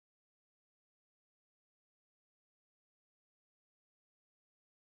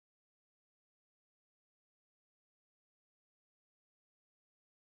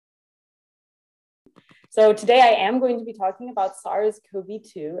So today I am going to be talking about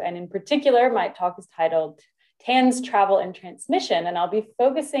SARS-CoV-2, and in particular, my talk is titled TANS Travel and Transmission, and I'll be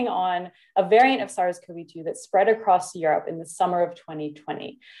focusing on a variant of SARS-CoV-2 that spread across Europe in the summer of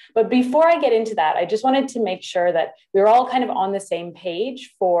 2020. But before I get into that, I just wanted to make sure that we're all kind of on the same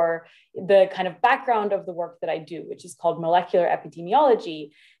page for the kind of background of the work that I do, which is called molecular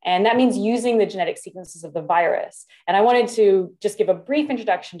epidemiology. And that means using the genetic sequences of the virus. And I wanted to just give a brief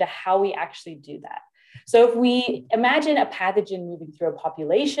introduction to how we actually do that. So if we imagine a pathogen moving through a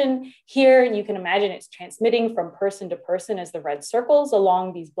population, here you can imagine it's transmitting from person to person as the red circles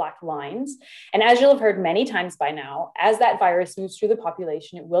along these black lines. And as you'll have heard many times by now, as that virus moves through the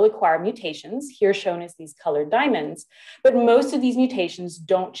population, it will acquire mutations, here shown as these colored diamonds. But most of these mutations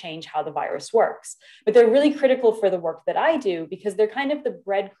don't change how the virus works. But they're really critical for the work that I do because they're kind of the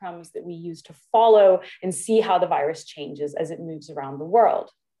breadcrumbs that we use to follow and see how the virus changes as it moves around the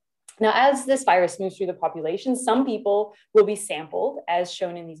world. Now, as this virus moves through the population, some people will be sampled, as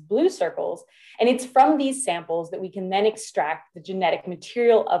shown in these blue circles, and it's from these samples that we can then extract the genetic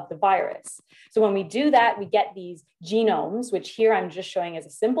material of the virus. So when we do that, we get these genomes, which here I'm just showing as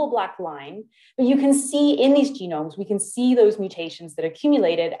a simple black line, but you can see in these genomes, we can see those mutations that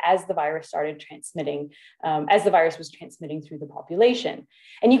accumulated as the virus started transmitting, as the virus was transmitting through the population.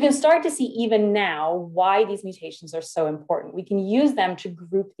 And you can start to see even now why these mutations are so important. We can use them to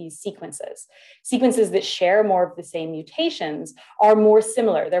group these sequences. Sequences that share more of the same mutations are more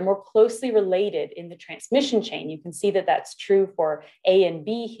similar. They're more closely related in the transmission chain. You can see that that's true for A and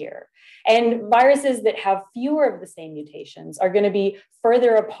B here. And viruses that have fewer of the same mutations are going to be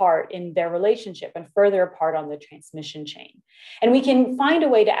further apart in their relationship and further apart on the transmission chain. And we can find a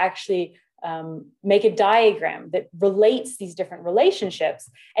way to actually make a diagram that relates these different relationships.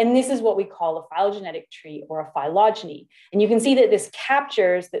 And this is what we call a phylogenetic tree or a phylogeny. And you can see that this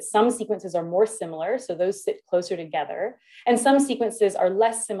captures that some sequences are more similar, so those sit closer together, and some sequences are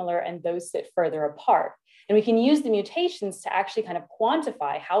less similar and those sit further apart. And we can use the mutations to actually kind of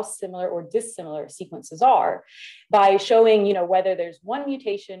quantify how similar or dissimilar sequences are by showing, whether there's one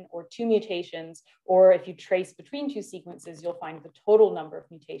mutation or two mutations, or if you trace between two sequences, you'll find the total number of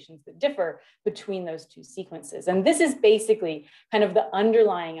mutations that differ between those two sequences. And this is basically kind of the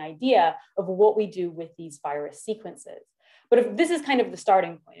underlying idea of what we do with these virus sequences. But if this is kind of the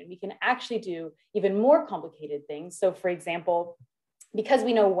starting point, and we can actually do even more complicated things. So for example, because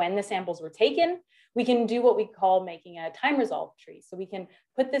we know when the samples were taken, we can do what we call making a time resolved tree. So we can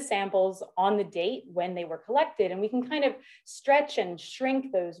put the samples on the date when they were collected, and we can kind of stretch and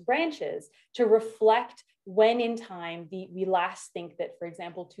shrink those branches to reflect when in time we last think that, for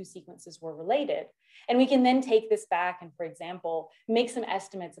example, two sequences were related. And we can then take this back and, for example, make some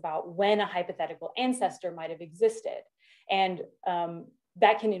estimates about when a hypothetical ancestor might have existed. And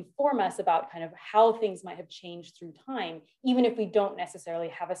that can inform us about kind of how things might have changed through time, even if we don't necessarily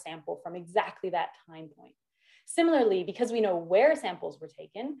have a sample from exactly that time point. Similarly, because we know where samples were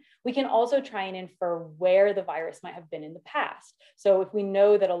taken, we can also try and infer where the virus might have been in the past. So if we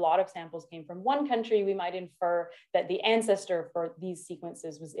know that a lot of samples came from one country, we might infer that the ancestor for these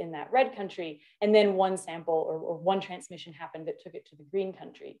sequences was in that red country, and then one sample or one transmission happened that took it to the green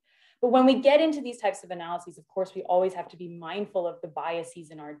country. But when we get into these types of analyses, of course, we always have to be mindful of the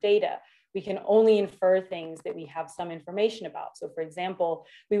biases in our data. We can only infer things that we have some information about. So for example,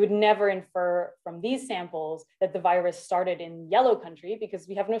 we would never infer from these samples that the virus started in yellow country because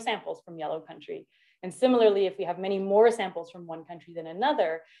we have no samples from yellow country. And similarly, if we have many more samples from one country than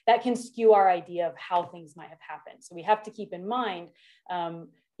another, that can skew our idea of how things might have happened. So we have to keep in mind,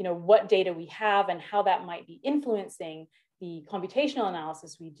 what data we have and how that might be influencing the computational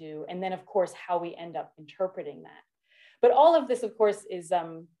analysis we do, and then of course, how we end up interpreting that. But all of this, of course, is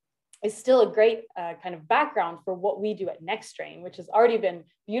still a great kind of background for what we do at NextStrain, which has already been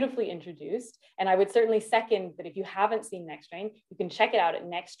beautifully introduced. And I would certainly second that if you haven't seen NextStrain, you can check it out at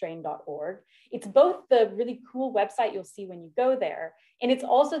nextstrain.org. It's both the really cool website you'll see when you go there, and it's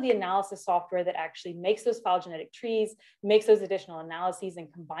also the analysis software that actually makes those phylogenetic trees, makes those additional analyses,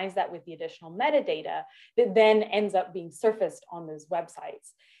 and combines that with the additional metadata that then ends up being surfaced on those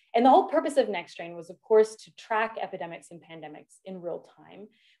websites. And the whole purpose of NextStrain was, of course, to track epidemics and pandemics in real time.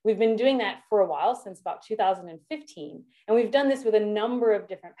 We've been doing that for a while, since about 2015, and we've done this with a number of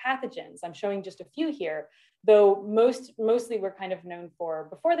different pathogens. I'm showing just a few here, though mostly we're kind of known for,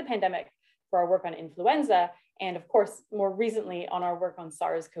 before the pandemic, for our work on influenza, and of course, more recently on our work on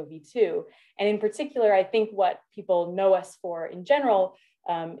SARS-CoV-2. And in particular, I think what people know us for in general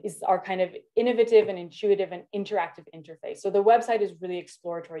is our kind of innovative and intuitive and interactive interface. So the website is really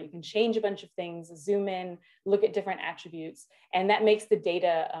exploratory. You can change a bunch of things, zoom in, look at different attributes, and that makes the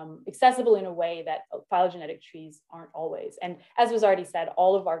data accessible in a way that phylogenetic trees aren't always. And as was already said,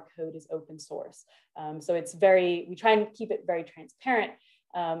 all of our code is open source. So it's we try and keep it very transparent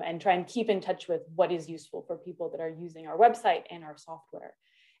and try and keep in touch with what is useful for people that are using our website and our software.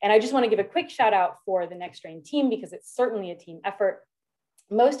 And I just want to give a quick shout out for the NextStrain team because it's certainly a team effort.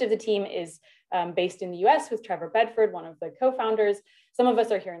 Most of the team is based in the US with Trevor Bedford, one of the co-founders. Some of us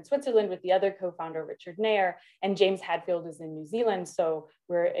are here in Switzerland with the other co-founder, Richard Nair, and James Hadfield is in New Zealand. So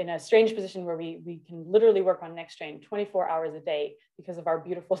we're in a strange position where we can literally work on NextStrain 24 hours a day because of our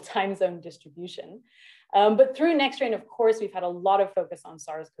beautiful time zone distribution. But through NextStrain, of course, we've had a lot of focus on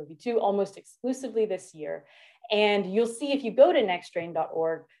SARS-CoV-2 almost exclusively this year. And you'll see if you go to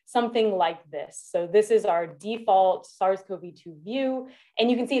nextstrain.org, something like this. So this is our default SARS-CoV-2 view.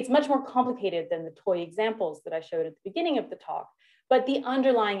 And you can see it's much more complicated than the toy examples that I showed at the beginning of the talk, but the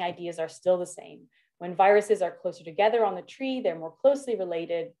underlying ideas are still the same. When viruses are closer together on the tree, they're more closely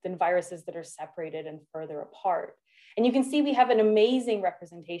related than viruses that are separated and further apart. And you can see we have an amazing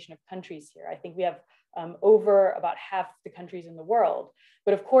representation of countries here. I think we have over about half the countries in the world.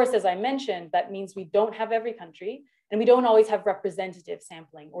 But of course, as I mentioned, that means we don't have every country and we don't always have representative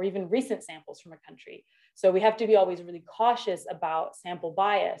sampling or even recent samples from a country. So we have to be always really cautious about sample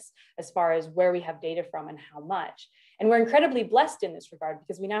bias as far as where we have data from and how much. And we're incredibly blessed in this regard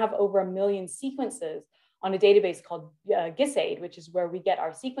because we now have over 1 million sequences on a database called GISAID, which is where we get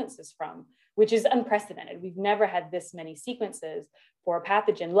our sequences from, which is unprecedented. We've never had this many sequences for a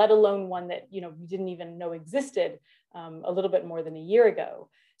pathogen, let alone one that we didn't even know existed a little bit more than a year ago.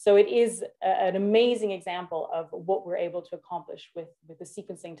 So it is an amazing example of what we're able to accomplish with the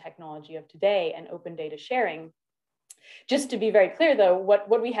sequencing technology of today and open data sharing. Just to be very clear, though,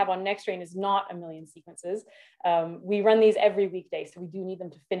 what we have on NextStrain is not 1 million sequences. We run these every weekday, so we do need them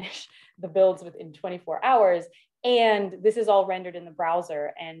to finish the builds within 24 hours. And this is all rendered in the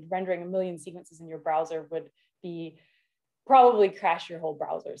browser, and rendering 1 million sequences in your browser would probably crash your whole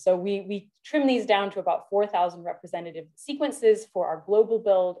browser. So we trim these down to about 4,000 representative sequences for our global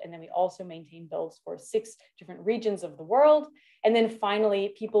build. And then we also maintain builds for 6 different regions of the world. And then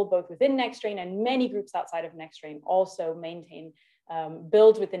finally, people both within NextStrain and many groups outside of NextStrain also maintain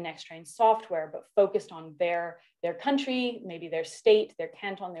builds within NextStrain software, but focused on their country, maybe their state, their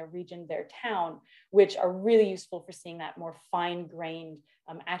canton, their region, their town, which are really useful for seeing that more fine-grained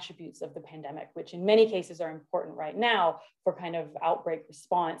attributes of the pandemic, which in many cases are important right now for kind of outbreak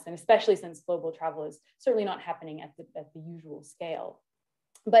response, and especially since global travel is certainly not happening at the usual scale.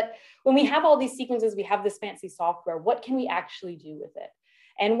 But when we have all these sequences, we have this fancy software, what can we actually do with it?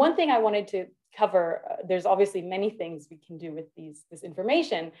 And one thing I wanted to cover, there's obviously many things we can do with this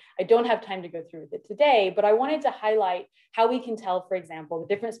information. I don't have time to go through with it today, but I wanted to highlight how we can tell, for example,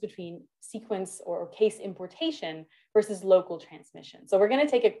 the difference between sequence or case importation versus local transmission. So we're going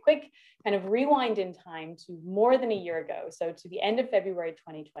to take a quick kind of rewind in time to more than a year ago, so to the end of February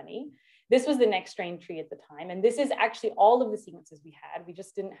 2020. This was the NextStrain tree at the time, and this is actually all of the sequences we had. We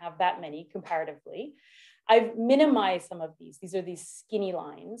just didn't have that many comparatively. I've minimized some of these. These are these skinny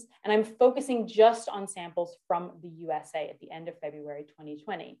lines, and I'm focusing just on samples from the USA at the end of February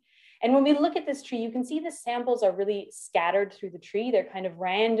 2020. And when we look at this tree, you can see the samples are really scattered through the tree. They're kind of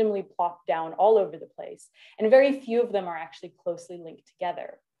randomly plopped down all over the place, and very few of them are actually closely linked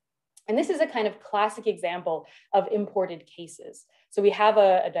together. And this is a kind of classic example of imported cases. So we have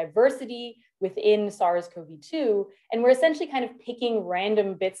a diversity within SARS-CoV-2, and we're essentially kind of picking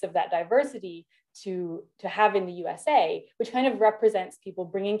random bits of that diversity to have in the USA, which kind of represents people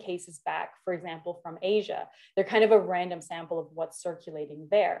bringing cases back, for example, from Asia. They're kind of a random sample of what's circulating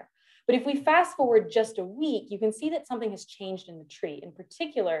there. But if we fast forward just a week, you can see that something has changed in the tree. In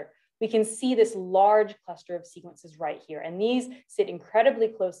particular, we can see this large cluster of sequences right here, and these sit incredibly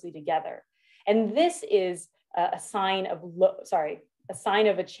closely together. And this is a sign of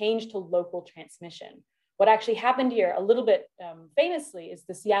a change to local transmission. What actually happened here a little bit famously is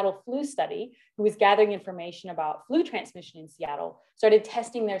the Seattle flu study, who was gathering information about flu transmission in Seattle, started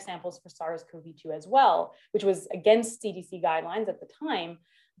testing their samples for SARS-CoV-2 as well, which was against CDC guidelines at the time.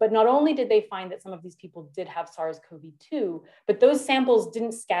 But not only did they find that some of these people did have SARS-CoV-2, but those samples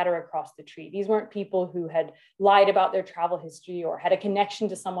didn't scatter across the tree. These weren't people who had lied about their travel history or had a connection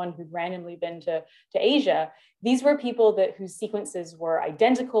to someone who'd randomly been to Asia. These were people whose sequences were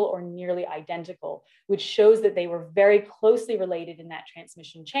identical or nearly identical, which shows that they were very closely related in that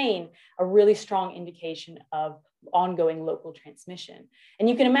transmission chain, a really strong indication of ongoing local transmission. And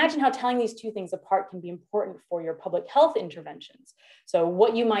you can imagine how telling these two things apart can be important for your public health interventions. So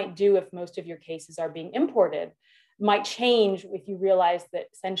what you might do if most of your cases are being imported might change if you realize that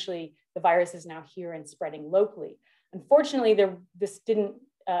essentially the virus is now here and spreading locally. Unfortunately, this didn't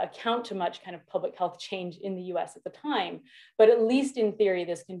account to much kind of public health change in the US at the time, but at least in theory,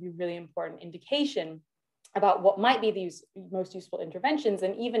 this can be really important indication about what might be these most useful interventions,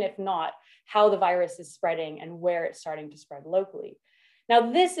 and even if not, how the virus is spreading and where it's starting to spread locally.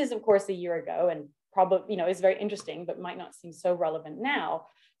 Now, this is of course a year ago and probably, is very interesting, but might not seem so relevant now.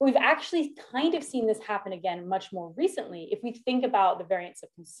 But we've actually kind of seen this happen again much more recently if we think about the variants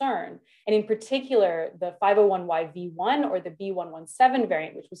of concern, and in particular, the 501YV1 or the B117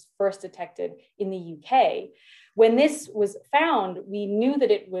 variant, which was first detected in the UK. When this was found, we knew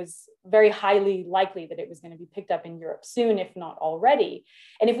that it was very highly likely that it was going to be picked up in Europe soon, if not already.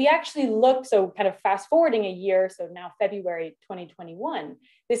 And if we actually look, so kind of fast forwarding a year, so now February 2021,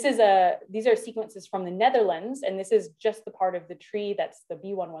 these are sequences from the Netherlands, and this is just the part of the tree that's the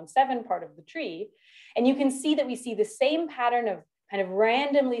B117 part of the tree. And you can see that we see the same pattern of kind of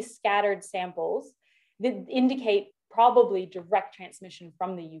randomly scattered samples that indicate probably direct transmission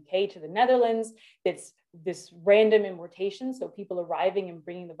from the UK to the Netherlands. It's this random importation, so people arriving and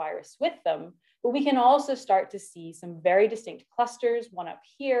bringing the virus with them. But we can also start to see some very distinct clusters, one up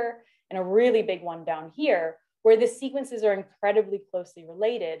here and a really big one down here, where the sequences are incredibly closely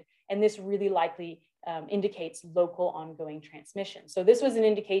related. And this really likely indicates local ongoing transmission. So this was an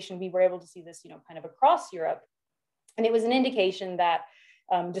indication, we were able to see this, kind of across Europe. And it was an indication that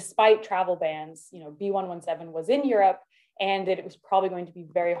despite travel bans, B117 was in Europe, and that it was probably going to be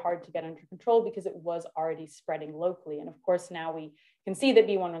very hard to get under control because it was already spreading locally. And of course, now we can see that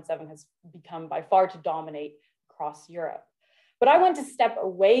B117 has become by far to dominate across Europe. But I want to step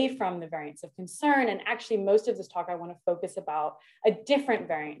away from the variants of concern, and actually most of this talk, I want to focus about a different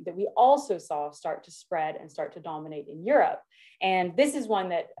variant that we also saw start to spread and start to dominate in Europe. And this is one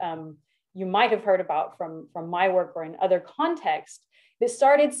that you might have heard about from my work or in other contexts, that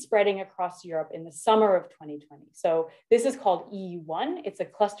started spreading across Europe in the summer of 2020. So this is called EU1. It's a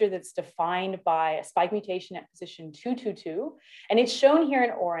cluster that's defined by a spike mutation at position 222. And it's shown here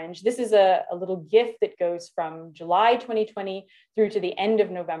in orange. This is a little GIF that goes from July 2020 through to the end of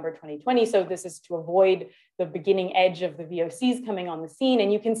November 2020. So this is to avoid the beginning edge of the VOCs coming on the scene.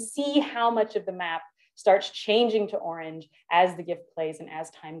 And you can see how much of the map starts changing to orange as the GIF plays and as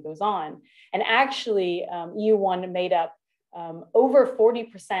time goes on. And actually, EU1 made up over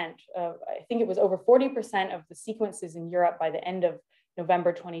 40%, I think it was over 40% of the sequences in Europe by the end of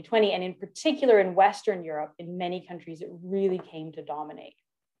November 2020. And in particular in Western Europe, in many countries, it really came to dominate.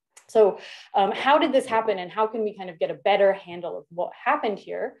 So how did this happen, and how can we kind of get a better handle of what happened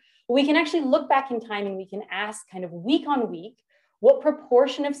here? Well, we can actually look back in time and we can ask kind of week on week, what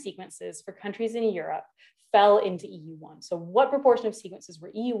proportion of sequences for countries in Europe fell into EU1. So what proportion of sequences were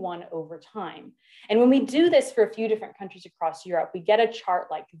EU1 over time? And when we do this for a few different countries across Europe, we get a chart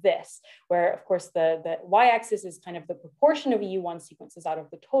like this, where of course the y-axis is kind of the proportion of EU1 sequences out of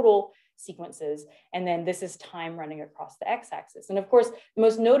the total sequences. And then this is time running across the x-axis. And of course, the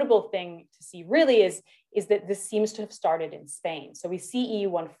most notable thing to see really is that this seems to have started in Spain. So we see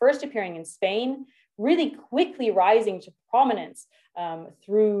EU1 first appearing in Spain, really quickly rising to prominence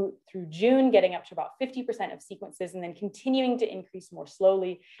through June, getting up to about 50% of sequences, and then continuing to increase more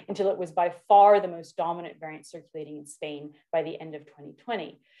slowly until it was by far the most dominant variant circulating in Spain by the end of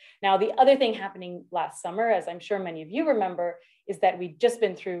 2020. Now, the other thing happening last summer, as I'm sure many of you remember, is that we'd just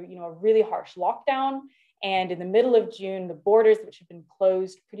been through a really harsh lockdown. And in the middle of June, the borders, which had been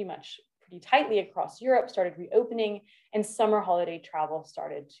closed pretty tightly across Europe, started reopening, and summer holiday travel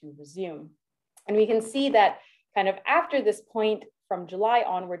started to resume. And we can see that kind of after this point, from July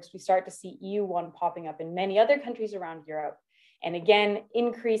onwards, we start to see EU1 popping up in many other countries around Europe, and again,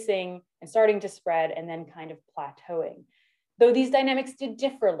 increasing and starting to spread and then kind of plateauing. Though these dynamics did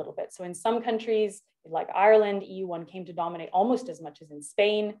differ a little bit. So in some countries, like Ireland, EU1 came to dominate almost as much as in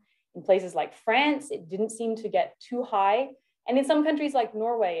Spain. In places like France, it didn't seem to get too high. And in some countries like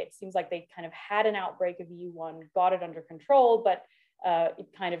Norway, it seems like they kind of had an outbreak of EU1, got it under control, but it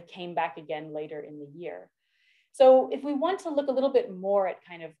kind of came back again later in the year. So if we want to look a little bit more at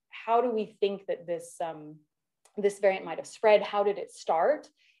kind of how do we think that this variant might have spread, how did it start?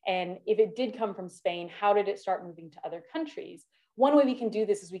 And if it did come from Spain, how did it start moving to other countries? One way we can do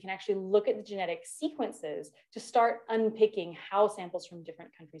this is we can actually look at the genetic sequences to start unpicking how samples from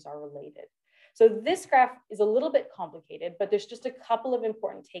different countries are related. So this graph is a little bit complicated, but there's just a couple of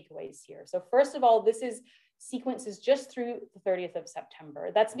important takeaways here. So first of all, this is sequences just through the 30th of September.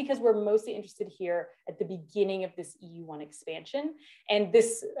 That's because we're mostly interested here at the beginning of this EU1 expansion. And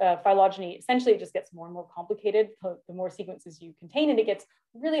this phylogeny, essentially, it just gets more and more complicated. The more sequences you contain, and it gets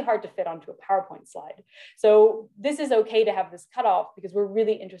really hard to fit onto a PowerPoint slide. So this is okay to have this cutoff because we're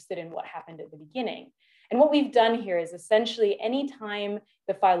really interested in what happened at the beginning. And what we've done here is essentially anytime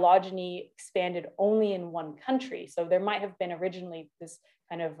the phylogeny expanded only in one country, so there might have been originally this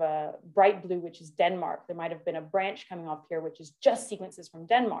kind of bright blue, which is Denmark. There might have been a branch coming off here, which is just sequences from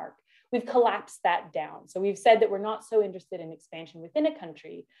Denmark. We've collapsed that down. So we've said that we're not so interested in expansion within a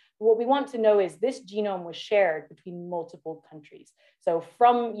country. But what we want to know is this genome was shared between multiple countries. So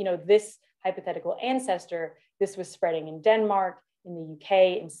from this hypothetical ancestor, this was spreading in Denmark, in the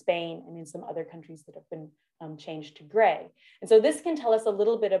UK, in Spain, and in some other countries that have been changed to gray. And so this can tell us a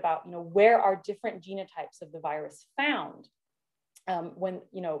little bit about where are different genotypes of the virus found when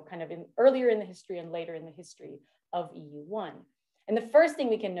kind of earlier in the history and later in the history of EU1. And the first thing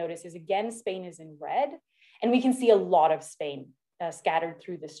we can notice is, again, Spain is in red, and we can see a lot of Spain scattered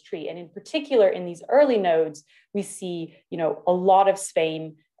through this tree. And in particular, in these early nodes, we see a lot of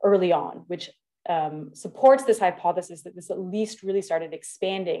Spain early on, which supports this hypothesis that this at least really started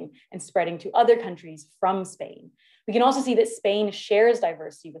expanding and spreading to other countries from Spain. We can also see that Spain shares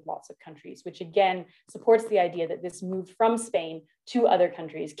diversity with lots of countries, which again supports the idea that this moved from Spain to other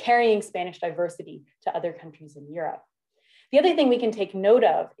countries, carrying Spanish diversity to other countries in Europe. The other thing we can take note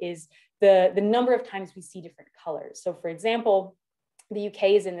of is the number of times we see different colors. So for example, the UK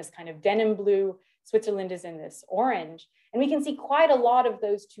is in this kind of denim blue, Switzerland is in this orange, and we can see quite a lot of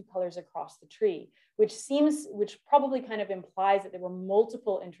those two colors across the tree, which probably kind of implies that there were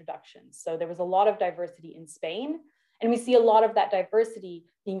multiple introductions. So there was a lot of diversity in Spain, and we see a lot of that diversity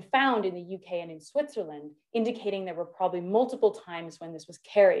being found in the UK and in Switzerland, indicating there were probably multiple times when this was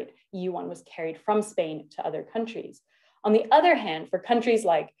carried, EU1 was carried from Spain to other countries. On the other hand, for countries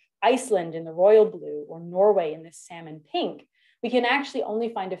like Iceland in the royal blue or Norway in this salmon pink, we can actually only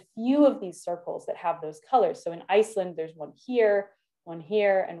find a few of these circles that have those colors. So in Iceland, there's one here,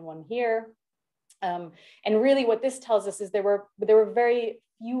 and one here. And really what this tells us is there were very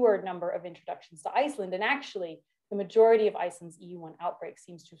fewer number of introductions to Iceland. And actually, the majority of Iceland's EU1 outbreak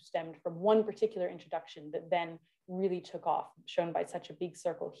seems to have stemmed from one particular introduction that then really took off, shown by such a big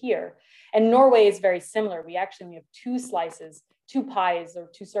circle here. And Norway is very similar. We have two slices, two pies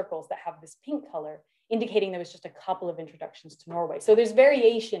or two circles that have this pink color, indicating there was just a couple of introductions to Norway. So there's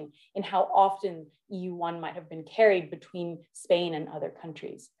variation in how often EU1 might have been carried between Spain and other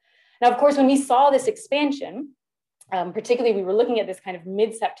countries. Now, of course, when we saw this expansion, particularly we were looking at this kind of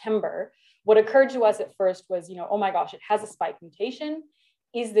mid-September, what occurred to us at first was, oh my gosh, it has a spike mutation.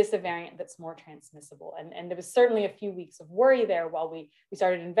 Is this a variant that's more transmissible? And there was certainly a few weeks of worry there while we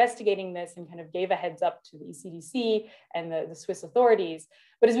started investigating this and kind of gave a heads up to the ECDC and the Swiss authorities.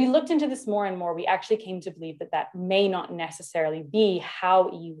 But as we looked into this more and more, we actually came to believe that that may not necessarily be how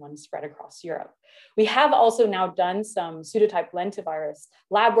EU1 spread across Europe. We have also now done some pseudotype lentivirus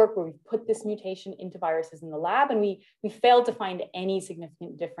lab work where we've put this mutation into viruses in the lab, and we failed to find any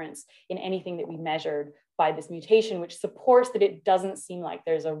significant difference in anything that we measured by this mutation, which supports that it doesn't seem like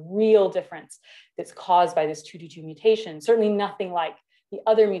there's a real difference that's caused by this 222 mutation. Certainly nothing like the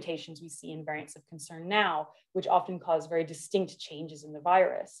other mutations we see in variants of concern now, which often cause very distinct changes in the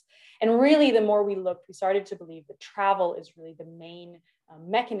virus. And really, the more we looked, we started to believe that travel is really the main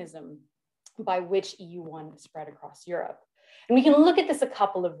mechanism by which EU1 spread across Europe. And we can look at this a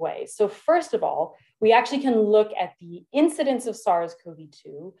couple of ways. So first of all, we actually can look at the incidence of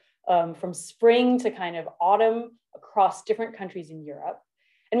SARS-CoV-2 from spring to kind of autumn across different countries in Europe.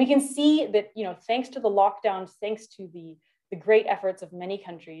 And we can see that, thanks to the lockdowns, thanks to the great efforts of many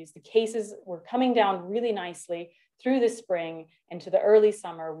countries, the cases were coming down really nicely through the spring, and to the early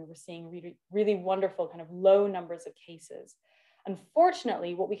summer, we were seeing really, really wonderful kind of low numbers of cases.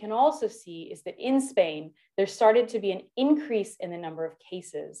 Unfortunately, what we can also see is that in Spain, there started to be an increase in the number of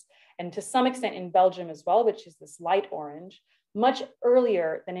cases, and to some extent in Belgium as well, which is this light orange, much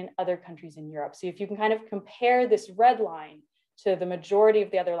earlier than in other countries in Europe. So if you can kind of compare this red line to the majority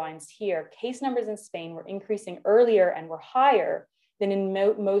of the other lines here, case numbers in Spain were increasing earlier and were higher than in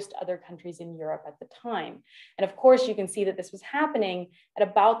most other countries in Europe at the time. And of course, you can see that this was happening at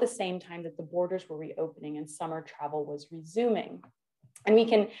about the same time that the borders were reopening and summer travel was resuming. And we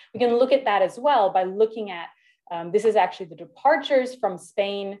can look at that as well by looking at, this is actually the departures from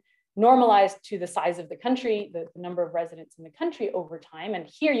Spain normalized to the size of the country, the number of residents in the country over time. And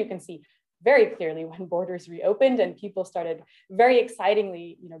here you can see very clearly when borders reopened and people started very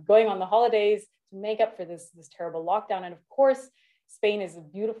excitingly, going on the holidays to make up for this terrible lockdown. And of course, Spain is a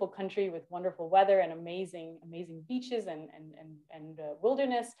beautiful country with wonderful weather and amazing beaches and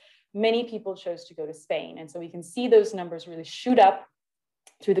wilderness. Many people chose to go to Spain. And so we can see those numbers really shoot up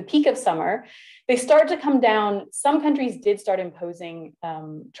through the peak of summer. They start to come down. Some countries did start imposing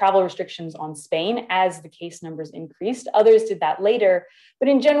travel restrictions on Spain as the case numbers increased. Others did that later. But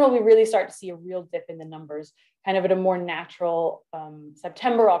in general, we really start to see a real dip in the numbers, kind of at a more natural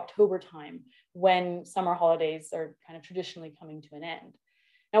September, October time, when summer holidays are kind of traditionally coming to an end.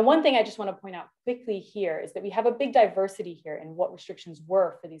 Now, one thing I just want to point out quickly here is that we have a big diversity here in what restrictions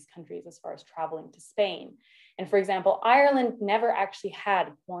were for these countries as far as traveling to Spain. And for example, Ireland never actually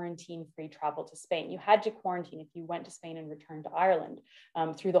had quarantine-free travel to Spain. You had to quarantine if you went to Spain and returned to Ireland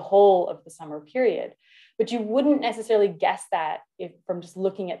through the whole of the summer period. But you wouldn't necessarily guess that from just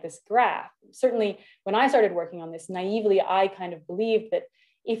looking at this graph. Certainly, when I started working on this, naively, I kind of believed that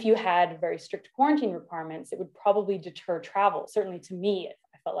if you had very strict quarantine requirements, it would probably deter travel. Certainly to me,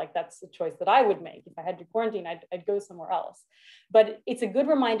 I felt like that's the choice that I would make. If I had to quarantine, I'd go somewhere else. But it's a good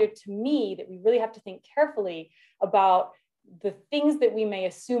reminder to me that we really have to think carefully about the things that we may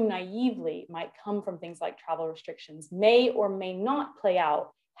assume naively might come from things like travel restrictions may or may not play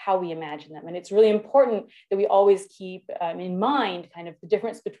out how we imagine them. And it's really important that we always keep in mind kind of the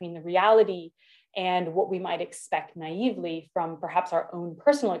difference between the reality and what we might expect naively from perhaps our own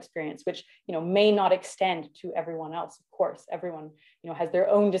personal experience, which may not extend to everyone else. Of course, everyone has their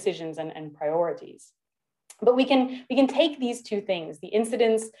own decisions and priorities. But we can take these two things, the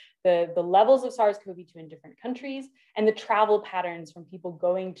incidence, the levels of SARS-CoV-2 in different countries, and the travel patterns from people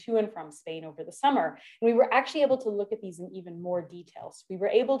going to and from Spain over the summer. And we were actually able to look at these in even more detail. So we were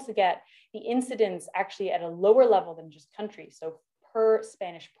able to get the incidence actually at a lower level than just countries. So per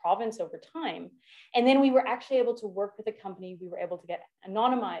Spanish province over time. And then we were actually able to work with a company. We were able to get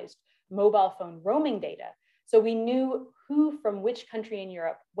anonymized mobile phone roaming data. So we knew who from which country in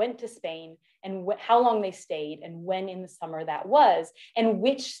Europe went to Spain and how long they stayed and when in the summer that was and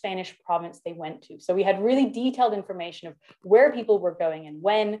which Spanish province they went to. So we had really detailed information of where people were going and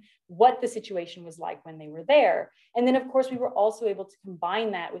when, what the situation was like when they were there. And then of course, we were also able to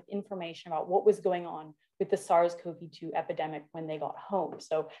combine that with information about what was going on with the SARS-CoV-2 epidemic when they got home.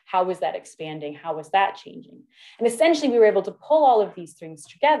 So how was that expanding? How was that changing? And essentially we were able to pull all of these things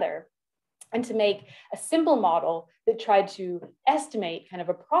together and to make a simple model that tried to estimate, kind of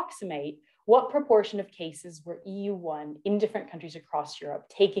approximate, what proportion of cases were EU1 in different countries across Europe,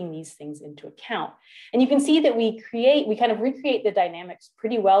 taking these things into account. And you can see that we kind of recreate the dynamics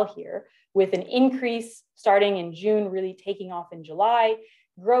pretty well here, with an increase starting in June, really taking off in July,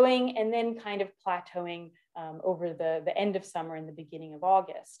 growing, and then kind of plateauing over the end of summer and the beginning of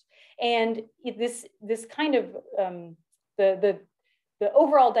August. And this kind of, the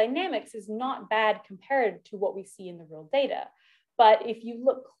overall dynamics is not bad compared to what we see in the real data. But if you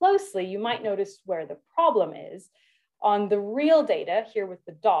look closely, you might notice where the problem is. On the real data here with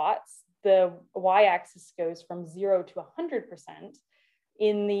the dots, the y-axis goes from 0 to 100%.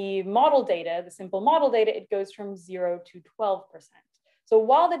 In the model data, the simple model data, it goes from 0 to 12%. So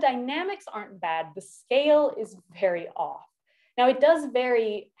while the dynamics aren't bad, the scale is very off. Now, it does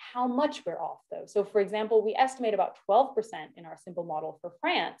vary how much we're off, though. So, for example, we estimate about 12% in our simple model for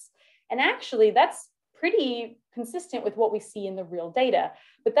France. And actually, that's pretty consistent with what we see in the real data.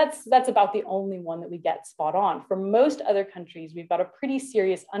 But that's about the only one that we get spot on. For most other countries, we've got a pretty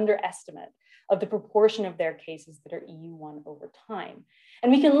serious underestimate of the proportion of their cases that are EU1 over time.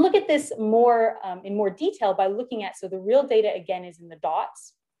 And we can look at this more in more detail by looking at, so the real data, again, is in the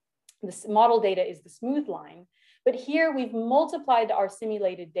dots. This model data is the smooth line. But here we've multiplied our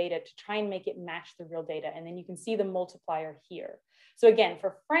simulated data to try and make it match the real data. And then you can see the multiplier here. So again,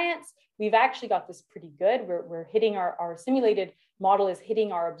 for France, we've actually got this pretty good. We're hitting our simulated model is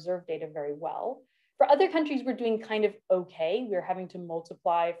hitting our observed data very well. For other countries, we're doing kind of okay. We're having to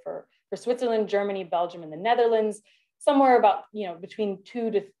multiply for Switzerland, Germany, Belgium, and the Netherlands, somewhere about between two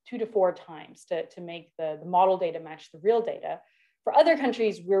to four times to make the model data match the real data. For other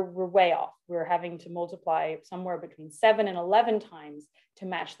countries, we're way off. We're having to multiply somewhere between 7 and 11 times to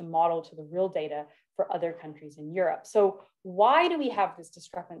match the model to the real data for other countries in Europe. So why do we have this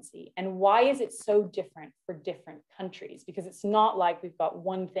discrepancy? And why is it so different for different countries? Because it's not like we've got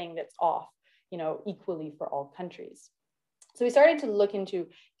one thing that's off, equally for all countries. So we started to look into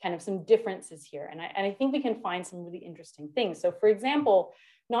kind of some differences here. And I think we can find some really interesting things. So for example,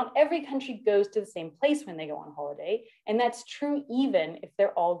 not every country goes to the same place when they go on holiday. And that's true even if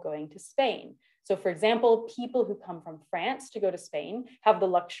they're all going to Spain. So for example, people who come from France to go to Spain have the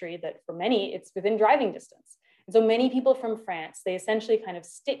luxury that for many, it's within driving distance. And so many people from France, they essentially kind of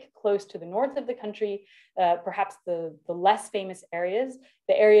stick close to the north of the country, perhaps the less famous areas,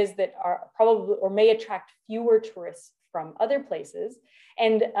 the areas that are probably or may attract fewer tourists from other places,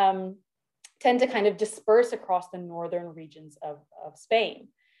 and tend to kind of disperse across the northern regions of Spain.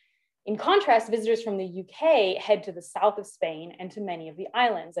 In contrast, visitors from the UK head to the south of Spain and to many of the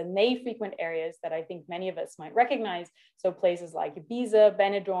islands, and they frequent areas that I think many of us might recognize. So places like Ibiza,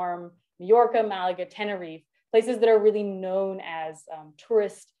 Benidorm, Mallorca, Malaga, Tenerife, places that are really known as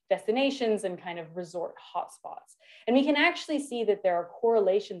tourist destinations and kind of resort hotspots. And we can actually see that there are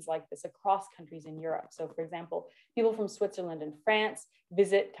correlations like this across countries in Europe. So for example, people from Switzerland and France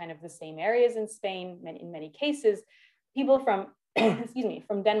visit kind of the same areas in Spain in many cases. People from excuse me,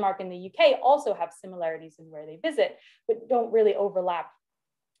 from Denmark and the UK also have similarities in where they visit, but don't really overlap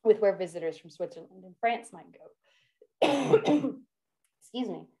with where visitors from Switzerland and France might go. Excuse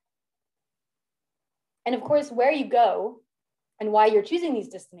me. And of course, where you go and why you're choosing these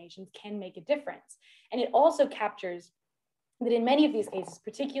destinations can make a difference. And it also captures that in many of these cases,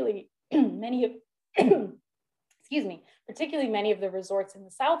 particularly many of, excuse me, particularly many of the resorts in the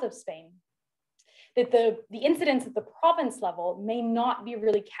south of Spain, that the incidence at the province level may not be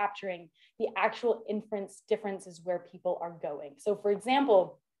really capturing the actual inference differences where people are going. So for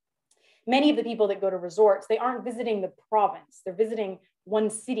example, many of the people that go to resorts, they aren't visiting the province, they're visiting one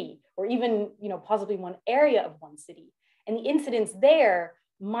city or even, possibly one area of one city. And the incidence there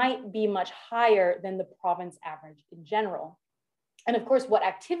might be much higher than the province average in general. And of course, what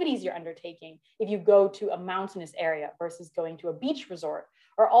activities you're undertaking if you go to a mountainous area versus going to a beach resort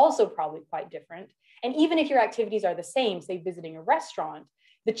are also probably quite different. And even if your activities are the same, say visiting a restaurant,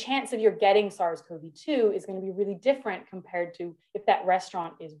 the chance of you getting SARS-CoV-2 is going to be really different compared to if that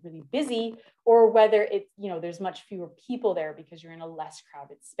restaurant is really busy or whether it's, there's much fewer people there because you're in a less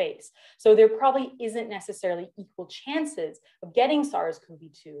crowded space. So there probably isn't necessarily equal chances of getting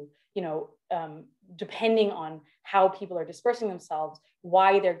SARS-CoV-2, depending on how people are dispersing themselves,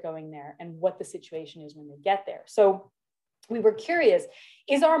 why they're going there, and what the situation is when they get there. So we were curious,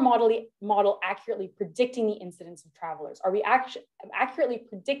 is our model accurately predicting the incidence of travelers? Are we accurately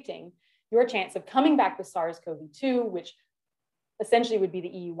predicting your chance of coming back with SARS-CoV-2, which essentially would be the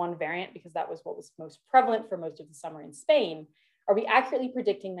EU1 variant because that was what was most prevalent for most of the summer in Spain? Are we accurately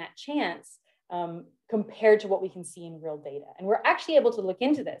predicting that chance compared to what we can see in real data? And we're actually able to look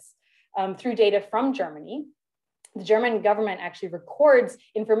into this through data from Germany. The German government actually records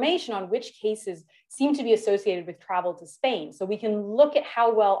information on which cases seem to be associated with travel to Spain. So we can look at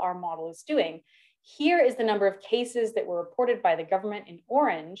how well our model is doing. Here is the number of cases that were reported by the government in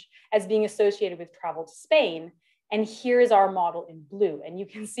orange as being associated with travel to Spain. And here is our model in blue. And you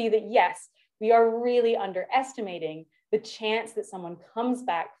can see that, yes, we are really underestimating the chance that someone comes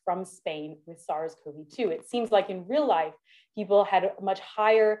back from Spain with SARS-CoV-2. It seems like in real life, people had a much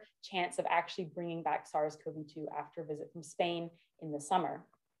higher chance of actually bringing back SARS-CoV-2 after a visit from Spain in the summer.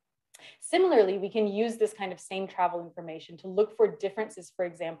 Similarly, we can use this kind of same travel information to look for differences, for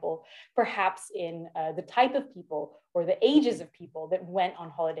example, perhaps in the type of people or the ages of people that went on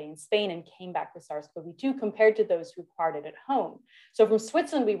holiday in Spain and came back with SARS-CoV-2 compared to those who acquired it at home. So from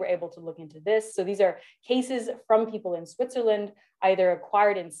Switzerland, we were able to look into this. So these are cases from people in Switzerland, either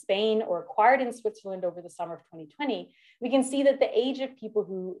acquired in Spain or acquired in Switzerland over the summer of 2020. We can see that the age of people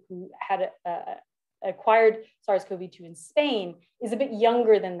who had acquired SARS-CoV-2 in Spain is a bit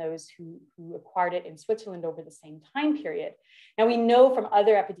younger than those who acquired it in Switzerland over the same time period. Now, we know from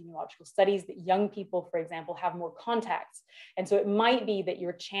other epidemiological studies that young people, for example, have more contacts. And so it might be that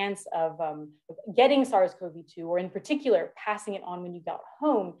your chance of getting SARS-CoV-2, or in particular, passing it on when you got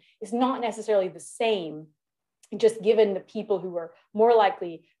home, is not necessarily the same, just given the people who are more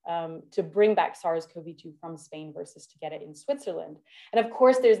likely to bring back SARS-CoV-2 from Spain versus to get it in Switzerland. And of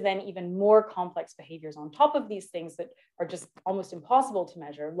course, there's then even more complex behaviors on top of these things that are just almost impossible to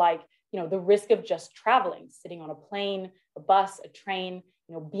measure, like the risk of just traveling, sitting on a plane, a bus, a train,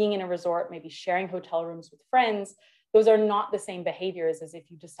 being in a resort, maybe sharing hotel rooms with friends. Those are not the same behaviors as if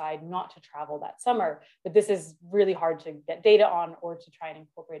you decide not to travel that summer, but this is really hard to get data on or to try and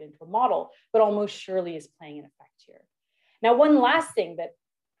incorporate into a model, but almost surely is playing an effect here. Now, one last thing that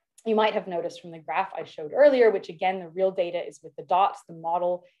you might have noticed from the graph I showed earlier, which again, the real data is with the dots, the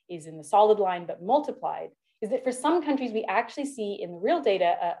model is in the solid line, but multiplied, is that for some countries, we actually see in the real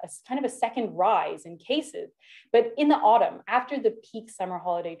data a kind of a second rise in cases. But in the autumn, after the peak summer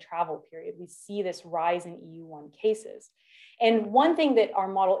holiday travel period, we see this rise in EU1 cases. And one thing that our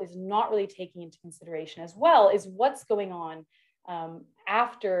model is not really taking into consideration as well is what's going on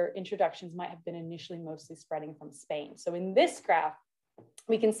after introductions might have been initially mostly spreading from Spain. So in this graph,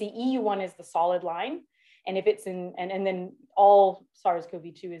 we can see EU1 is the solid line. And if it's in, and then all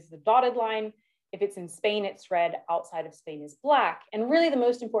SARS-CoV-2 is the dotted line. If it's in Spain, it's red, outside of Spain is black. And really the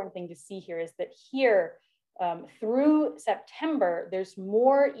most important thing to see here is that here, through September, there's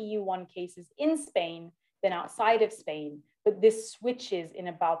more EU1 cases in Spain than outside of Spain, but this switches in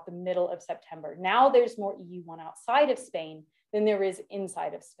about the middle of September. Now there's more EU1 outside of Spain than there is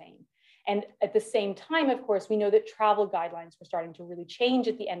inside of Spain. And at the same time, of course, we know that travel guidelines were starting to really change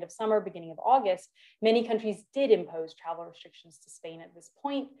at the end of summer, beginning of August. Many countries did impose travel restrictions to Spain at this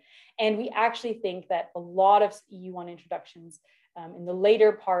point. And we actually think that a lot of EU1 introductions in the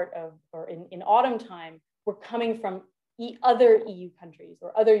later part of, or in autumn time, were coming from other EU countries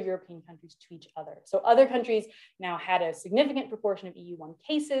or other European countries to each other. So other countries now had a significant proportion of EU1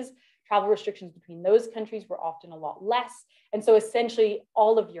 cases. Travel restrictions between those countries were often a lot less. And so essentially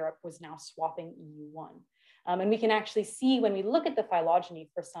all of Europe was now swapping EU1. And we can actually see when we look at the phylogeny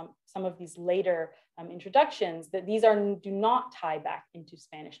for some of these later introductions that these do not tie back into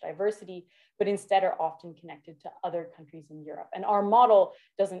Spanish diversity, but instead are often connected to other countries in Europe. And our model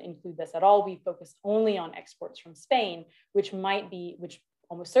doesn't include this at all. We focus only on exports from Spain, which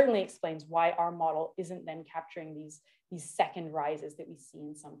almost certainly explains why our model isn't then capturing these second rises that we see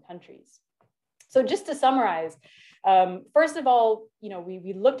in some countries. So just to summarize, first of all,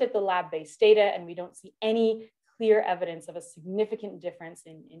 we looked at the lab-based data and we don't see any clear evidence of a significant difference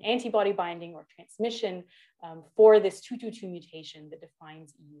in antibody binding or transmission for this 222 mutation that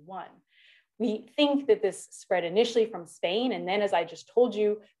defines EU1. We think that this spread initially from Spain, and then, as I just told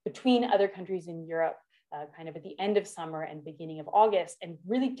you, between other countries in Europe, kind of at the end of summer and beginning of August, and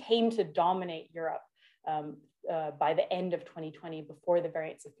really came to dominate Europe by the end of 2020, before the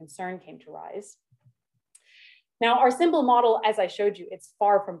variants of concern came to rise. Now, our simple model, as I showed you, it's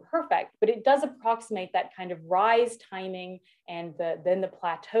far from perfect, but it does approximate that kind of rise timing and then the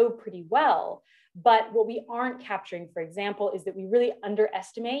plateau pretty well. But what we aren't capturing, for example, is that we really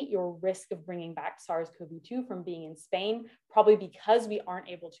underestimate your risk of bringing back SARS-CoV-2 from being in Spain, probably because we aren't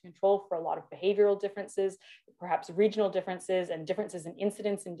able to control for a lot of behavioral differences, perhaps regional differences and differences in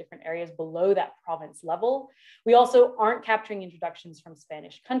incidence in different areas below that province level. We also aren't capturing introductions from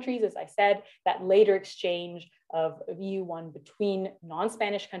Spanish countries, as I said, that later exchange of EU1 between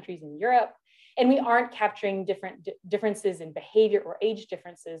non-Spanish countries in Europe. And we aren't capturing differences in behavior or age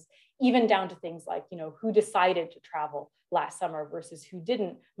differences, even down to things like, who decided to travel last summer versus who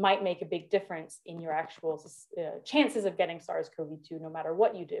didn't might make a big difference in your actual chances of getting SARS-CoV-2, no matter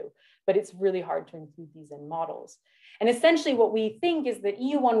what you do. But it's really hard to include these in models. And essentially what we think is that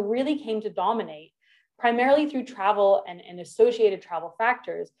EU1 really came to dominate primarily through travel and associated travel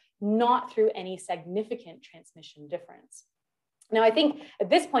factors, not through any significant transmission difference. Now, I think at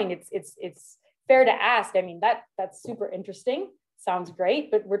this point, it's fair to ask, I mean, that's super interesting, sounds great,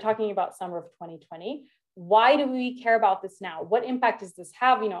 but we're talking about summer of 2020. Why do we care about this now? What impact does this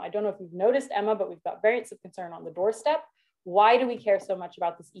have? I don't know if you've noticed, Emma, but we've got variants of concern on the doorstep. Why do we care so much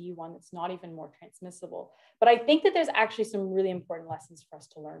about this EU1 that's not even more transmissible? But I think that there's actually some really important lessons for us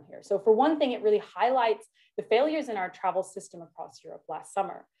to learn here. So for one thing, it really highlights the failures in our travel system across Europe last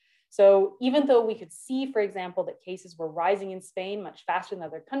summer. So even though we could see, for example, that cases were rising in Spain much faster than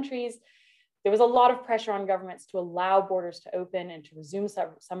other countries, there was a lot of pressure on governments to allow borders to open and to resume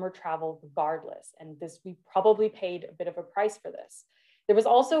summer travel regardless. And we probably paid a bit of a price for this. There was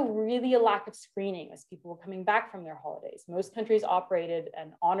also really a lack of screening as people were coming back from their holidays. Most countries operated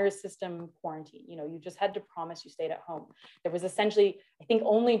an honors system quarantine. You just had to promise you stayed at home. There was essentially, I think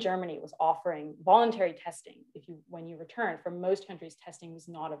only Germany was offering voluntary testing when you return. For most countries, testing was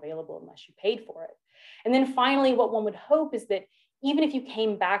not available unless you paid for it. And then finally, what one would hope is that even if you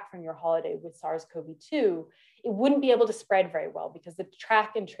came back from your holiday with SARS-CoV-2, it wouldn't be able to spread very well because the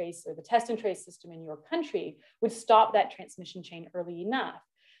track and trace or the test and trace system in your country would stop that transmission chain early enough.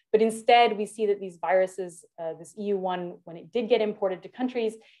 But instead, we see that these viruses, this EU1, when it did get imported to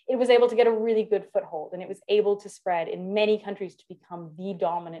countries, it was able to get a really good foothold and it was able to spread in many countries to become the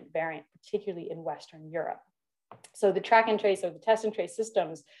dominant variant, particularly in Western Europe. So the track and trace or the test and trace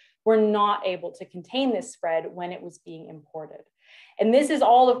systems were not able to contain this spread when it was being imported. And this is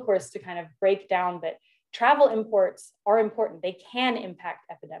all, of course, to kind of break down that travel imports are important. They can impact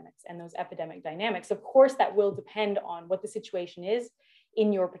epidemics and those epidemic dynamics. Of course, that will depend on what the situation is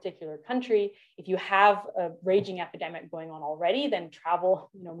in your particular country. If you have a raging epidemic going on already, then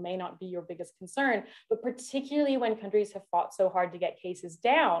travel may not be your biggest concern. But particularly when countries have fought so hard to get cases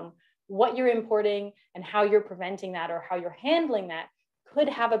down, what you're importing and how you're preventing that or how you're handling that could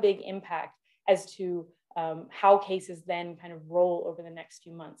have a big impact as to how cases then kind of roll over the next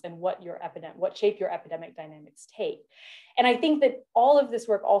few months and what shape your epidemic dynamics take. And I think that all of this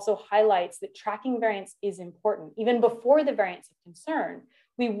work also highlights that tracking variants is important. Even before the variants of concern,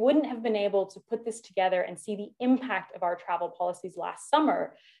 we wouldn't have been able to put this together and see the impact of our travel policies last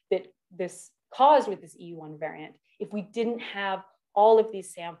summer that this caused with this EU1 variant if we didn't have all of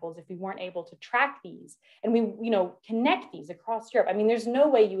these samples, if we weren't able to track these and we connect these across Europe. I mean, there's no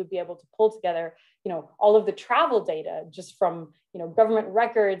way you would be able to pull together all of the travel data just from government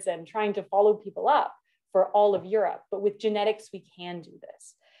records and trying to follow people up for all of Europe. But with genetics, we can do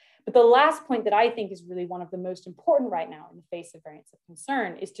this. But the last point that I think is really one of the most important right now in the face of variants of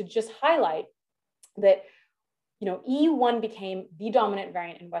concern is to just highlight that EU1 became the dominant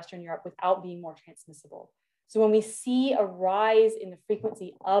variant in Western Europe without being more transmissible. So when we see a rise in the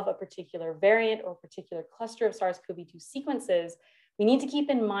frequency of a particular variant or a particular cluster of SARS-CoV-2 sequences, we need to keep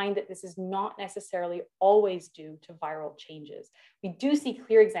in mind that this is not necessarily always due to viral changes. We do see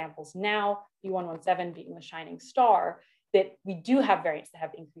clear examples now, B117 being the shining star, that we do have variants that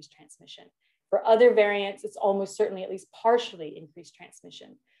have increased transmission. For other variants, it's almost certainly at least partially increased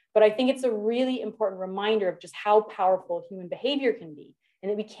transmission. But I think it's a really important reminder of just how powerful human behavior can be and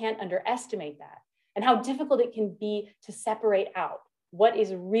that we can't underestimate that, and how difficult it can be to separate out what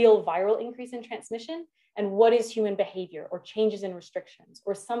is real viral increase in transmission and what is human behavior or changes in restrictions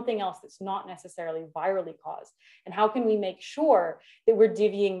or something else that's not necessarily virally caused. And how can we make sure that we're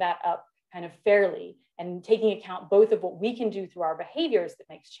divvying that up kind of fairly and taking account both of what we can do through our behaviors that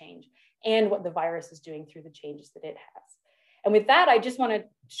makes change and what the virus is doing through the changes that it has. And with that, I just want to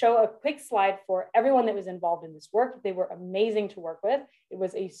show a quick slide for everyone that was involved in this work. They were amazing to work with. It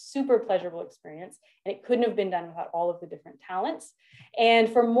was a super pleasurable experience, and it couldn't have been done without all of the different talents. And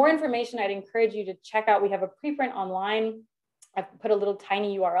for more information, I'd encourage you to check out, we have a preprint online. I've put a little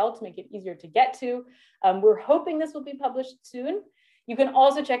tiny URL to make it easier to get to. We're hoping this will be published soon. You can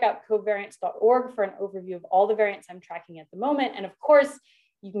also check out covariants.org for an overview of all the variants I'm tracking at the moment. And of course,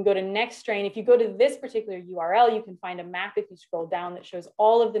 you can go to next strain. If you go to this particular URL, you can find a map if you scroll down that shows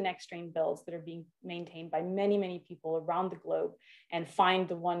all of the next strain builds that are being maintained by many, many people around the globe and find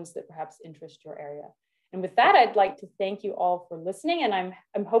the ones that perhaps interest your area. And with that, I'd like to thank you all for listening. And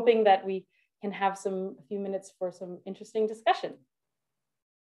I'm hoping that we can have a few minutes for some interesting discussion.